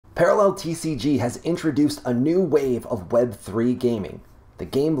Parallel TCG has introduced a new wave of Web3 gaming. The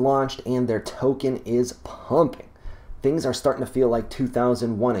game launched and their token is pumping. Things are starting to feel like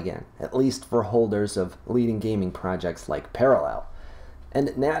 2001 again, at least for holders of leading gaming projects like Parallel.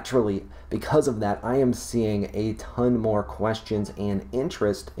 And naturally, because of that, I am seeing a ton more questions and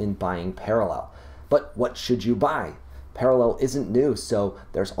interest in buying Parallel. But what should you buy? Parallel isn't new, so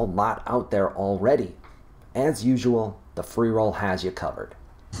there's a lot out there already. As usual, the Freeroll has you covered.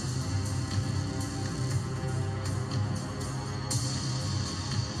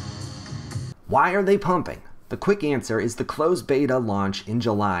 Why are they pumping? The quick answer is the closed beta launch in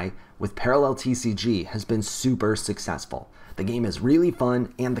July with Parallel TCG has been super successful. The game is really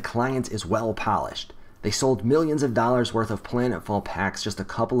fun and the client is well polished. They sold millions of dollars worth of Planetfall packs just a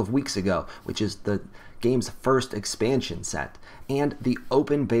couple of weeks ago, which is the game's first expansion set. And the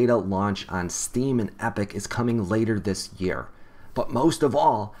open beta launch on Steam and Epic is coming later this year. But most of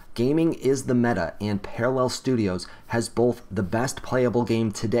all, gaming is the meta and Parallel Studios has both the best playable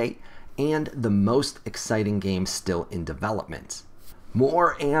game to date and the most exciting game still in development.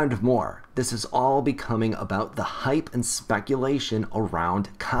 More and more, this is all becoming about the hype and speculation around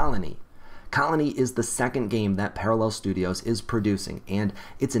Colony. Colony is the second game that Parallel Studios is producing, and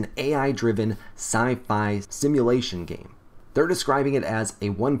it's an AI-driven sci-fi simulation game. They're describing it as a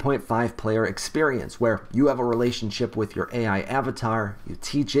 1.5 player experience where you have a relationship with your AI avatar, you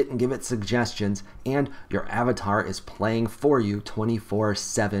teach it and give it suggestions, and your avatar is playing for you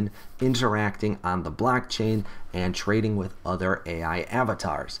 24/7, interacting on the blockchain and trading with other AI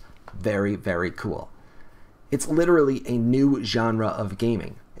avatars. Very, very cool. It's literally a new genre of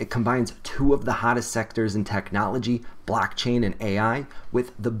gaming. It combines two of the hottest sectors in technology, blockchain and AI,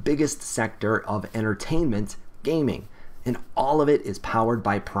 with the biggest sector of entertainment, gaming. And all of it is powered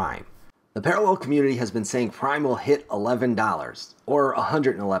by Prime. The Parallel community has been saying Prime will hit $11 or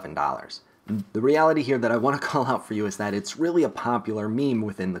 $111. The reality here that I want to call out for you is that it's really a popular meme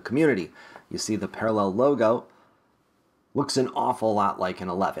within the community. You see the Parallel logo looks an awful lot like an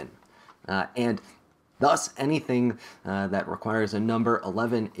 11. And thus anything that requires a number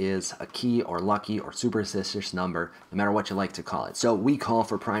 11 is a key or lucky or superstitious number, no matter what you like to call it. So we call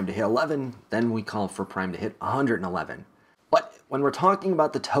for Prime to hit 11, then we call for Prime to hit 111. But when we're talking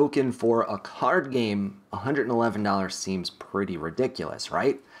about the token for a card game, $111 seems pretty ridiculous,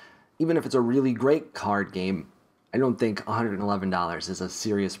 right? Even if it's a really great card game, I don't think $111 is a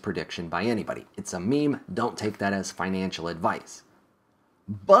serious prediction by anybody. It's a meme, don't take that as financial advice.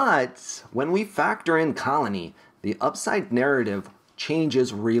 But when we factor in Colony, the upside narrative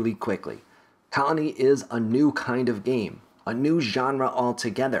changes really quickly. Colony is a new kind of game, a new genre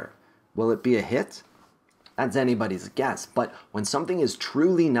altogether. Will it be a hit? That's anybody's guess, but when something is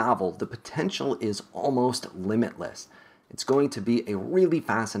truly novel, the potential is almost limitless. It's going to be a really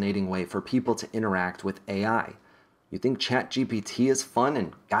fascinating way for people to interact with AI. You think ChatGPT is fun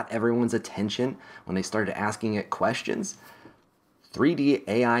and got everyone's attention when they started asking it questions? 3D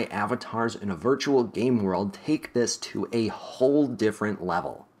AI avatars in a virtual game world take this to a whole different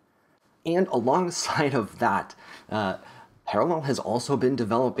level. And alongside of that, Parallel has also been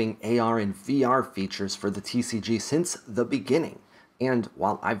developing AR and VR features for the TCG since the beginning. And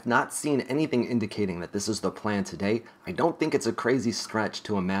while I've not seen anything indicating that this is the plan today, I don't think it's a crazy stretch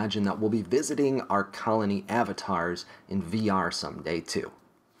to imagine that we'll be visiting our Colony avatars in VR someday too.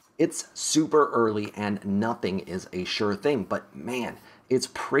 It's super early and nothing is a sure thing, but man, it's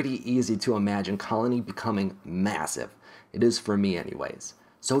pretty easy to imagine Colony becoming massive. It is for me anyways.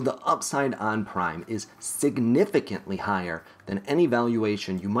 So the upside on Prime is significantly higher than any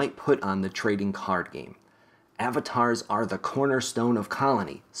valuation you might put on the trading card game. Avatars are the cornerstone of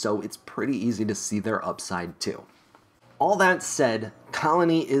Colony, so it's pretty easy to see their upside too. All that said,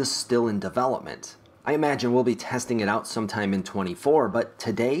 Colony is still in development. I imagine we'll be testing it out sometime in 24, but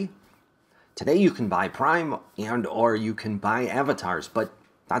today you can buy Prime and or you can buy avatars, but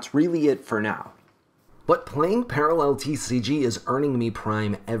that's really it for now. But playing Parallel TCG is earning me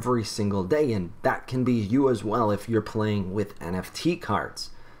Prime every single day, and that can be you as well if you're playing with NFT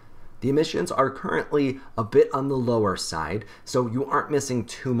cards. The emissions are currently a bit on the lower side, so you aren't missing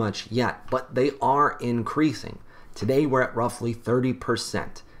too much yet, but they are increasing. Today we're at roughly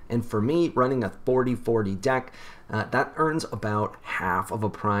 30%, and for me, running a 40-40 deck, that earns about half of a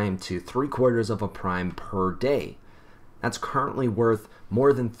Prime to 3/4 of a Prime per day. That's currently worth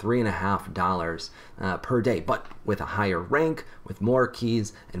more than $3.50 per day, but with a higher rank, with more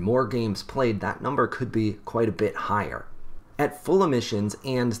keys, and more games played, that number could be quite a bit higher. At full emissions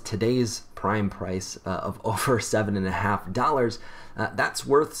and today's Prime price of over $7.50, that's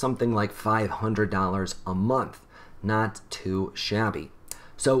worth something like $500 a month. Not too shabby.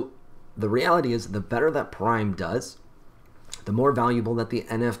 So the reality is the better that Prime does, the more valuable that the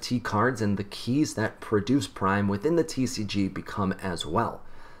NFT cards and the keys that produce Prime within the TCG become as well.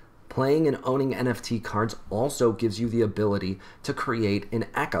 Playing and owning NFT cards also gives you the ability to create an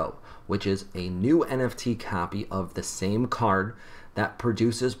Echo, which is a new NFT copy of the same card that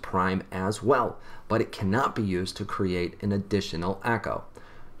produces Prime as well, but it cannot be used to create an additional Echo.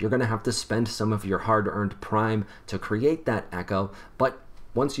 You're going to have to spend some of your hard-earned Prime to create that Echo, but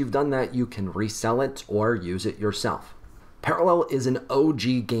once you've done that, you can resell it or use it yourself. Parallel is an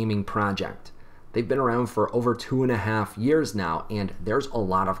OG gaming project. They've been around for over 2.5 years now, and there's a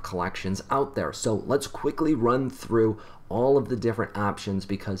lot of collections out there. So let's quickly run through all of the different options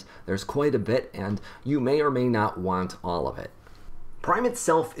because there's quite a bit and you may or may not want all of it. Prime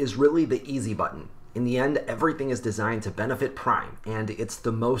itself is really the easy button. In the end, everything is designed to benefit Prime, and it's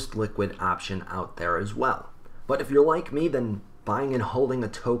the most liquid option out there as well. But if you're like me, then buying and holding a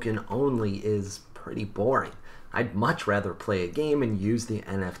token only is pretty boring. I'd much rather play a game and use the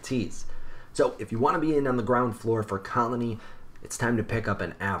NFTs. So if you want to be in on the ground floor for Colony, it's time to pick up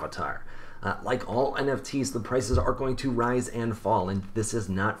an avatar. Like all NFTs, the prices are going to rise and fall, and this is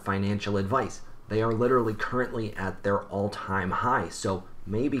not financial advice. They are literally currently at their all-time high, so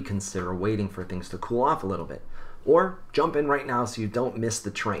maybe consider waiting for things to cool off a little bit. Or jump in right now so you don't miss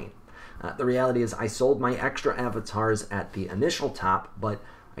the train. The reality is I sold my extra avatars at the initial top, but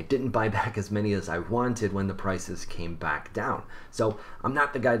I didn't buy back as many as I wanted when the prices came back down. So I'm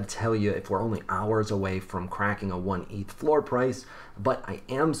not the guy to tell you if we're only hours away from cracking a 1 ETH floor price, but I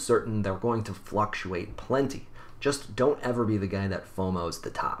am certain they're going to fluctuate plenty. Just don't ever be the guy that FOMOs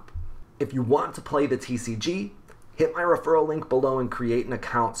the top. If you want to play the TCG, hit my referral link below and create an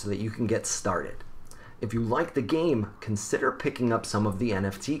account so that you can get started. If you like the game, consider picking up some of the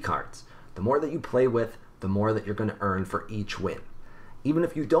NFT cards. The more that you play with, the more that you're going to earn for each win. Even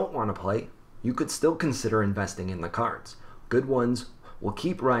if you don't want to play, you could still consider investing in the cards. Good ones will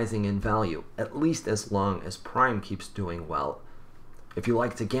keep rising in value, at least as long as Prime keeps doing well. If you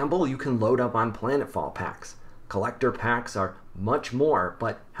like to gamble, you can load up on Planetfall packs. Collector packs are much more,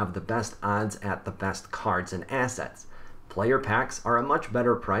 but have the best odds at the best cards and assets. Player packs are a much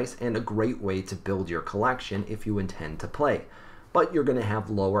better price and a great way to build your collection if you intend to play, but you're going to have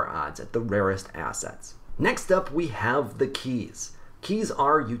lower odds at the rarest assets. Next up, we have the keys. Keys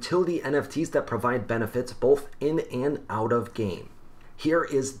are utility NFTs that provide benefits both in and out of game. Here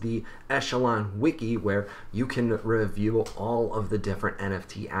is the Echelon Wiki where you can review all of the different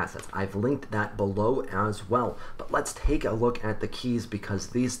NFT assets. I've linked that below as well, but let's take a look at the keys because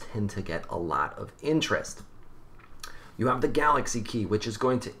these tend to get a lot of interest. You have the Galaxy key, which is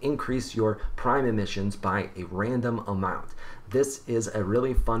going to increase your Prime emissions by a random amount. This is a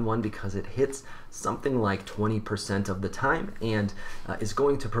really fun one because it hits something like 20% of the time and is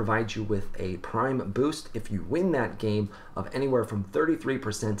going to provide you with a Prime boost if you win that game of anywhere from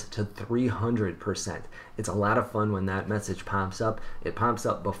 33% to 300%. It's a lot of fun when that message pops up. It pops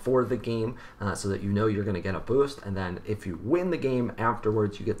up before the game so that you know you're going to get a boost, and then if you win the game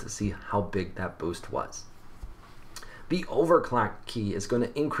afterwards, you get to see how big that boost was. The Overclock key is going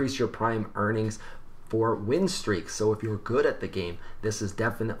to increase your Prime earnings for win streaks, so if you're good at the game, this is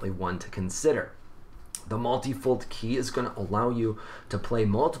definitely one to consider. The Multifold key is going to allow you to play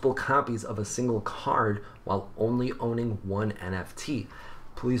multiple copies of a single card while only owning one NFT.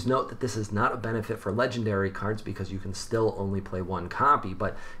 Please note that this is not a benefit for legendary cards because you can still only play one copy,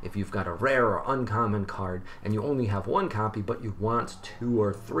 but if you've got a rare or uncommon card and you only have one copy but you want 2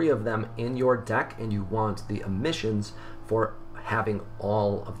 or 3 of them in your deck and you want the emissions for having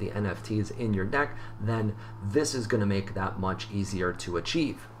all of the NFTs in your deck, then this is going to make that much easier to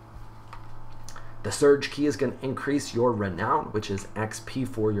achieve. The Surge key is going to increase your Renown, which is XP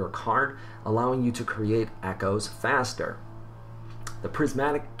for your card, allowing you to create echoes faster. The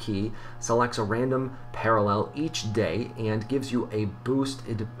Prismatic key selects a random parallel each day and gives you a boost.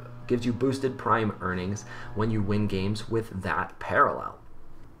 It gives you boosted Prime earnings when you win games with that parallel.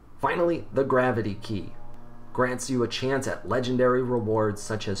 Finally, the Gravity key grants you a chance at legendary rewards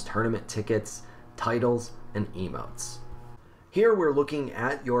such as tournament tickets, titles, and emotes. Here we're looking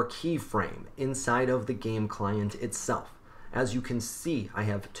at your keyframe inside of the game client itself. As you can see, I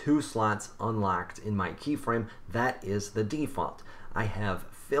have 2 slots unlocked in my keyframe. That is the default. I have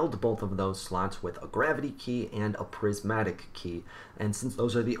filled both of those slots with a Gravity key and a Prismatic key, and since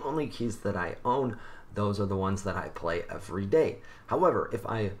those are the only keys that I own, those are the ones that I play every day. However, if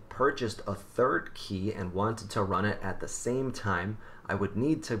I purchased a 3rd key and wanted to run it at the same time, I would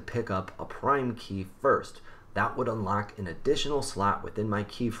need to pick up a Prime key first. That would unlock an additional slot within my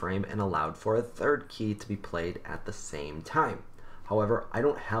keyframe and allowed for a 3rd key to be played at the same time. However, I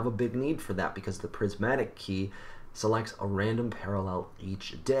don't have a big need for that because the prismatic key selects a random parallel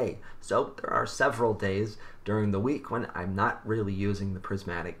each day. So there are several days during the week when I'm not really using the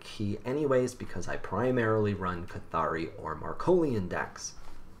prismatic key anyways because I primarily run Cathari or Markolian decks.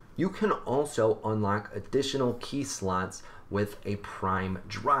 You can also unlock additional key slots with a prime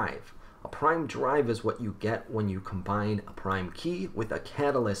drive. A prime drive is what you get when you combine a prime key with a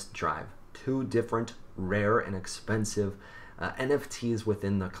catalyst drive, two different rare and expensive NFTs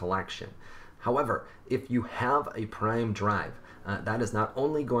within the collection. However, if you have a prime drive, that is not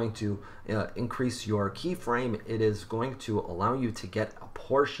only going to increase your keyframe, it is going to allow you to get a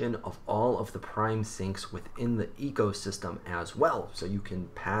portion of all of the prime sinks within the ecosystem as well. So you can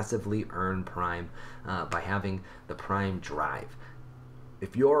passively earn prime by having the prime drive.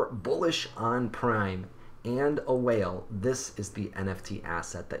 If you're bullish on prime and a whale, this is the NFT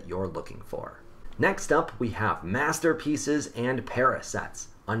asset that you're looking for. Next up, we have masterpieces and parasets,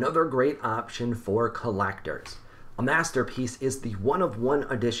 another great option for collectors. A masterpiece is the one-of-one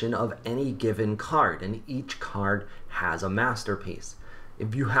edition of any given card, and each card has a masterpiece.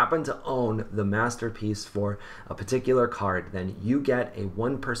 If you happen to own the masterpiece for a particular card, then you get a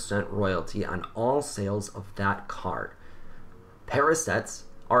 1% royalty on all sales of that card. Parasets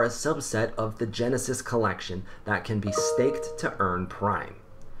are a subset of the Genesis collection that can be staked to earn prime.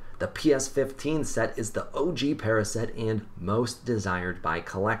 The PS15 set is the OG Paraset and most desired by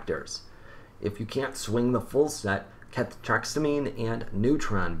collectors. If you can't swing the full set, Tetraxamine and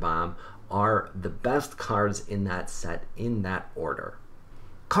Neutron Bomb are the best cards in that set in that order.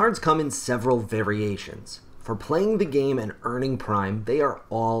 Cards come in several variations. For playing the game and earning prime, they are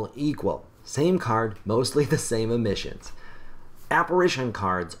all equal. Same card, mostly the same emissions. Apparition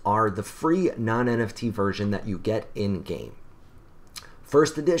cards are the free non-NFT version that you get in-game.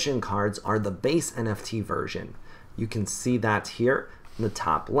 First edition cards are the base NFT version. You can see that here in the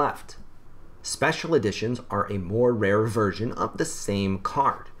top left. Special editions are a more rare version of the same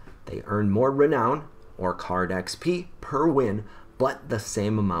card. They earn more renown, or card XP, per win, but the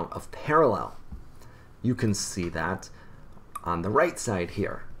same amount of parallel. You can see that on the right side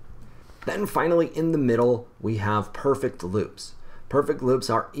here. Then finally in the middle, we have perfect loops. Perfect loops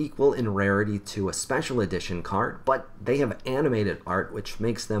are equal in rarity to a special edition card, but they have animated art which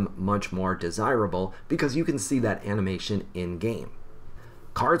makes them much more desirable because you can see that animation in-game.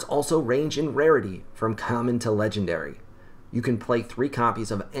 Cards also range in rarity from common to legendary. You can play 3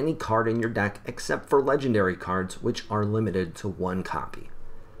 copies of any card in your deck except for legendary cards, which are limited to 1 copy.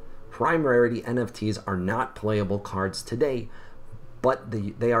 Prime rarity NFTs are not playable cards today, but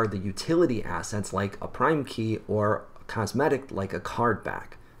they are the utility assets like a prime key or cosmetic like a card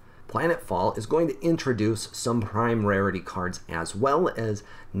back. Planetfall is going to introduce some prime rarity cards as well as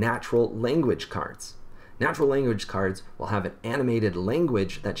natural language cards. Natural language cards will have an animated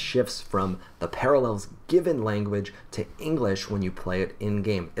language that shifts from the parallels given language to English when you play it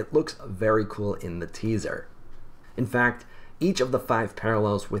in-game. It looks very cool in the teaser. In fact, each of the 5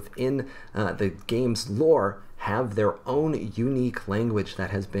 parallels within the game's lore have their own unique language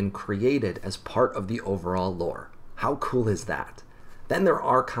that has been created as part of the overall lore. How cool is that? Then there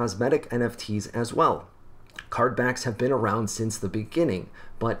are cosmetic NFTs as well. Card backs have been around since the beginning,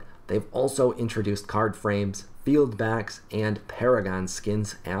 but they've also introduced card frames, field backs, and Paragon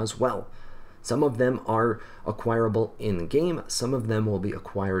skins as well. Some of them are acquirable in-game, some of them will be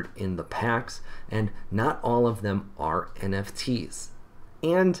acquired in the packs, and not all of them are NFTs.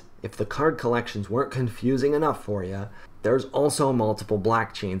 And if the card collections weren't confusing enough for you, there's also multiple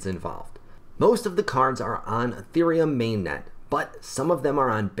blockchains involved. Most of the cards are on Ethereum mainnet, but some of them are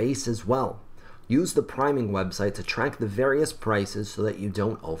on Base as well. Use the priming website to track the various prices so that you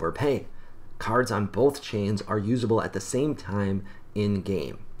don't overpay. Cards on both chains are usable at the same time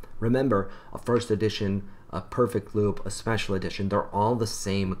in-game. Remember, a first edition, a perfect loop, a special edition, they're all the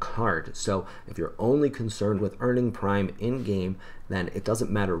same card. So if you're only concerned with earning prime in-game, then it doesn't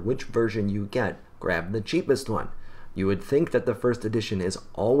matter which version you get, grab the cheapest one. You would think that the first edition is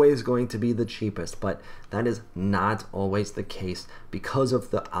always going to be the cheapest, but that is not always the case because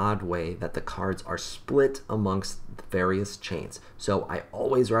of the odd way that the cards are split amongst the various chains. So I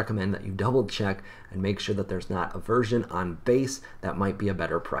always recommend that you double check and make sure that there's not a version on base that might be a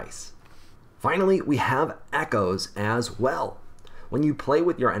better price. Finally, we have echoes as well. When you play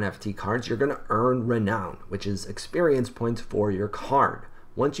with your NFT cards, you're going to earn renown, which is experience points for your card.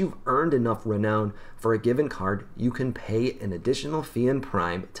 Once you've earned enough renown for a given card, you can pay an additional fee in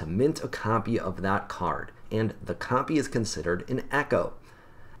Prime to mint a copy of that card, and the copy is considered an echo.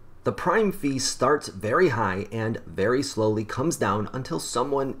 The Prime fee starts very high and very slowly comes down until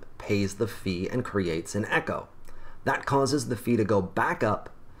someone pays the fee and creates an echo. That causes the fee to go back up.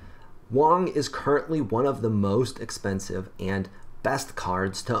 Wong is currently one of the most expensive and best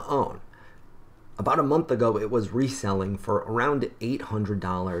cards to own. About a month ago, it was reselling for around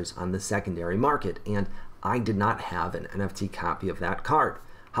 $800 on the secondary market, and I did not have an NFT copy of that card.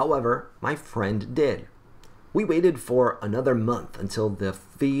 However, my friend did. We waited for another month until the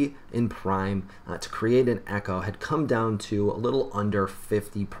fee in Prime to create an Echo had come down to a little under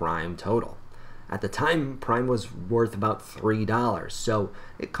 50 Prime total. At the time, Prime was worth about $3, so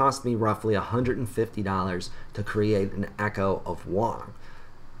it cost me roughly $150 to create an Echo of Wong.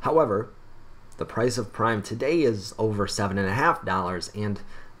 However, the price of Prime today is over $7.50, and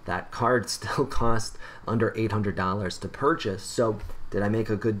that card still cost under $800 to purchase, so did I make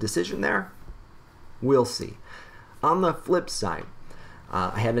a good decision there? We'll see. On the flip side,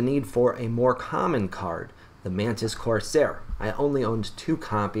 I had a need for a more common card, the Mantis Corsair. I only owned 2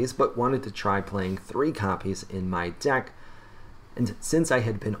 copies, but wanted to try playing 3 copies in my deck. And since I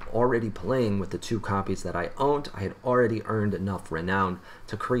had been already playing with the 2 copies that I owned, I had already earned enough renown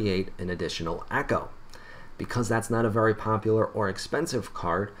to create an additional Echo. Because that's not a very popular or expensive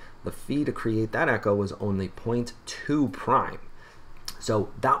card, the fee to create that Echo was only 0.2 Prime. So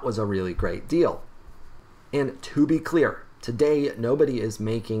that was a really great deal. And to be clear, today nobody is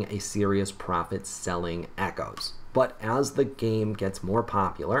making a serious profit selling Echoes. But as the game gets more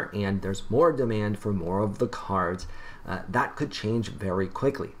popular and there's more demand for more of the cards, that could change very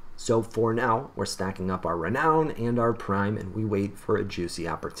quickly. So for now, we're stacking up our renown and our Prime, and we wait for a juicy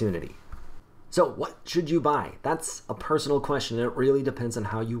opportunity. So what should you buy? That's a personal question, and it really depends on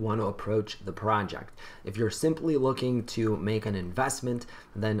how you want to approach the project. If you're simply looking to make an investment,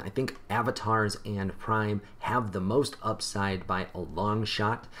 then I think Avatars and Prime have the most upside by a long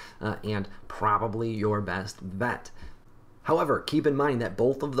shot, and probably your best bet. However, keep in mind that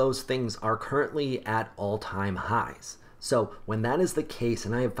both of those things are currently at all-time highs. So when that is the case,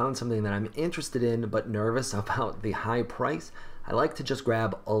 and I have found something that I'm interested in but nervous about the high price, I like to just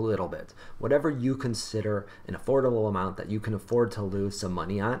grab a little bit. Whatever you consider an affordable amount that you can afford to lose some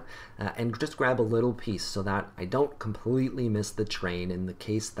money on, and just grab a little piece so that I don't completely miss the train in the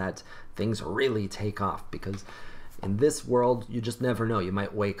case that things really take off. Because in this world, you just never know. You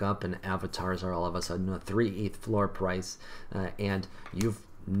might wake up and Avatars are all of a sudden a 3/8 floor price, and you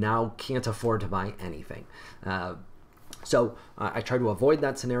now can't afford to buy anything. So I try to avoid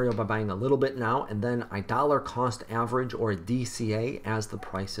that scenario by buying a little bit now, and then I dollar cost average or DCA as the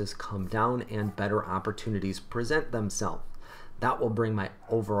prices come down and better opportunities present themselves. That will bring my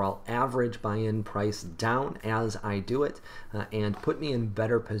overall average buy-in price down as I do it, and put me in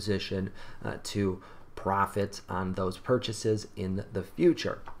better position to profit on those purchases in the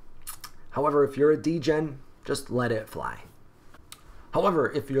future. However, if you're a degen, just let it fly.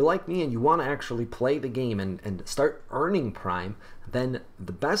 However, if you're like me and you want to actually play the game and start earning Prime, then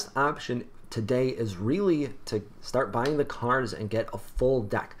the best option today is really to start buying the cards and get a full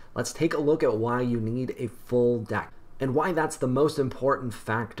deck. Let's take a look at why you need a full deck and why that's the most important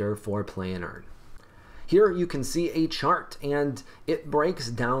factor for Play and Earn. Here you can see a chart, and it breaks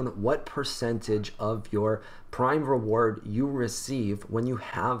down what percentage of your Prime reward you receive when you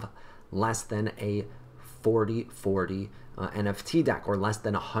have less than a 40/40 NFT deck, or less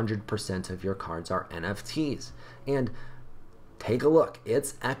than 100% of your cards are NFTs. And take a look,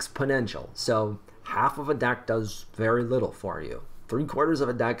 it's exponential. So half of a deck does very little for you. 3/4 of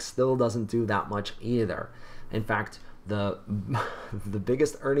a deck still doesn't do that much either. In fact, the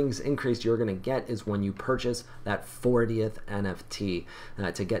biggest earnings increase you're going to get is when you purchase that 40th NFT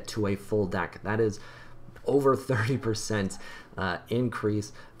to get to a full deck. That is over 30%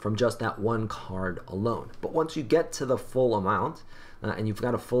 increase from just that one card alone. But once you get to the full amount and you've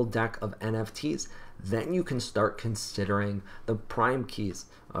got a full deck of NFTs, then you can start considering the Prime keys.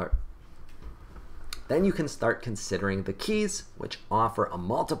 Then you can start considering the keys, which offer a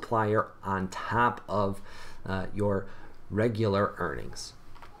multiplier on top of your regular earnings.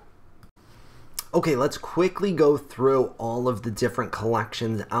 Okay, let's quickly go through all of the different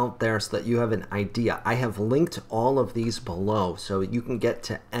collections out there so that you have an idea. I have linked all of these below so you can get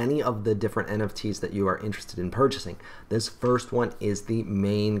to any of the different NFTs that you are interested in purchasing. This first one is the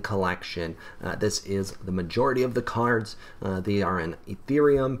main collection. This is the majority of the cards. They are in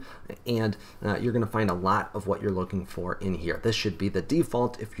Ethereum, and you're going to find a lot of what you're looking for in here. This should be the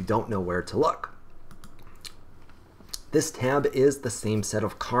default if you don't know where to look. This tab is the same set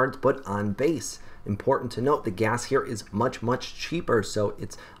of cards, but on base. Important to note, the gas here is much, much cheaper, so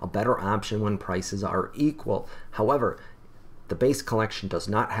it's a better option when prices are equal. However, the base collection does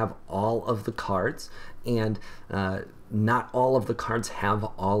not have all of the cards, and not all of the cards have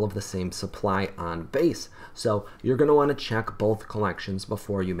all of the same supply on base, so you're going to want to check both collections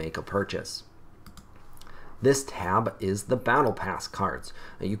before you make a purchase. This tab is the Battle Pass cards.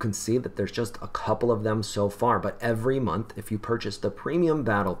 Now you can see that there's just a couple of them so far, but every month, if you purchase the Premium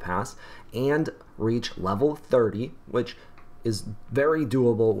Battle Pass and reach level 30, which is very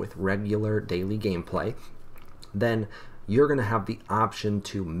doable with regular daily gameplay, then you're going to have the option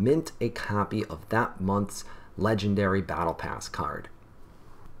to mint a copy of that month's Legendary Battle Pass card.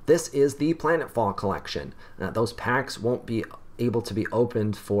 This is the Planetfall collection. Those packs won't be able to be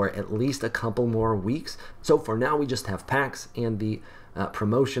opened for at least a couple more weeks. So for now, we just have packs and the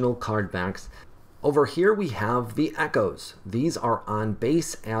promotional card backs. Over here, we have the Echoes. These are on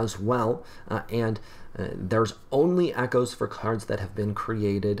base as well, and there's only Echoes for cards that have been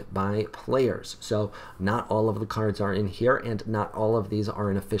created by players. So not all of the cards are in here, and not all of these are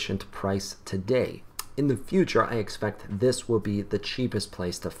an efficient price today. In the future, I expect this will be the cheapest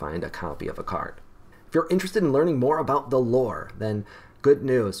place to find a copy of a card. If you're interested in learning more about the lore, then good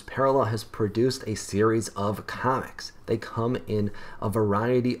news, Parallel has produced a series of comics. They come in a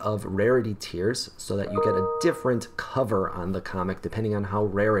variety of rarity tiers so that you get a different cover on the comic depending on how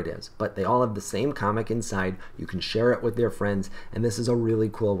rare it is. But they all have the same comic inside. You can share it with your friends, and this is a really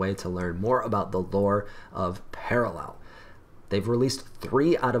cool way to learn more about the lore of Parallel. They've released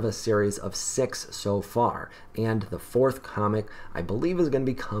 3 out of a series of 6 so far, and the 4th comic, I believe, is going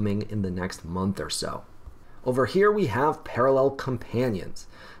to be coming in the next month or so. Over here we have Parallel Companions.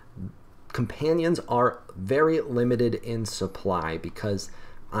 Companions are very limited in supply because,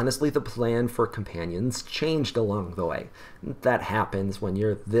 honestly, the plan for Companions changed along the way. That happens when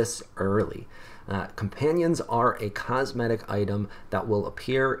you're this early. Companions are a cosmetic item that will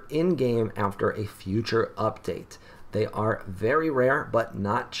appear in-game after a future update. They are very rare, but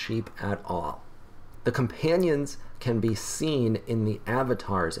not cheap at all. The companions can be seen in the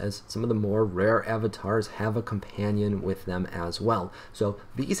avatars, as some of the more rare avatars have a companion with them as well. So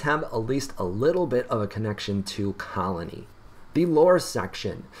these have at least a little bit of a connection to Colony. The lore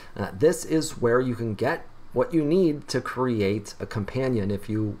section. This is where you can get what you need to create a companion if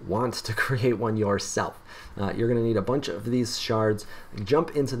you want to create one yourself. You're going to need a bunch of these shards.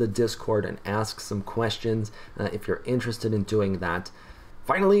 Jump into the Discord and ask some questions if you're interested in doing that.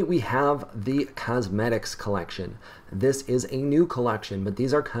 Finally, we have the Cosmetics collection. This is a new collection, but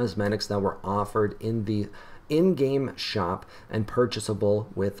these are cosmetics that were offered in the in-game shop and purchasable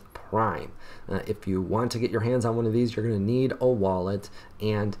with Prime. If you want to get your hands on one of these, you're going to need a wallet,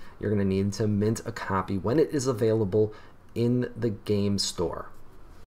 and you're going to need to mint a copy when it is available in the game store.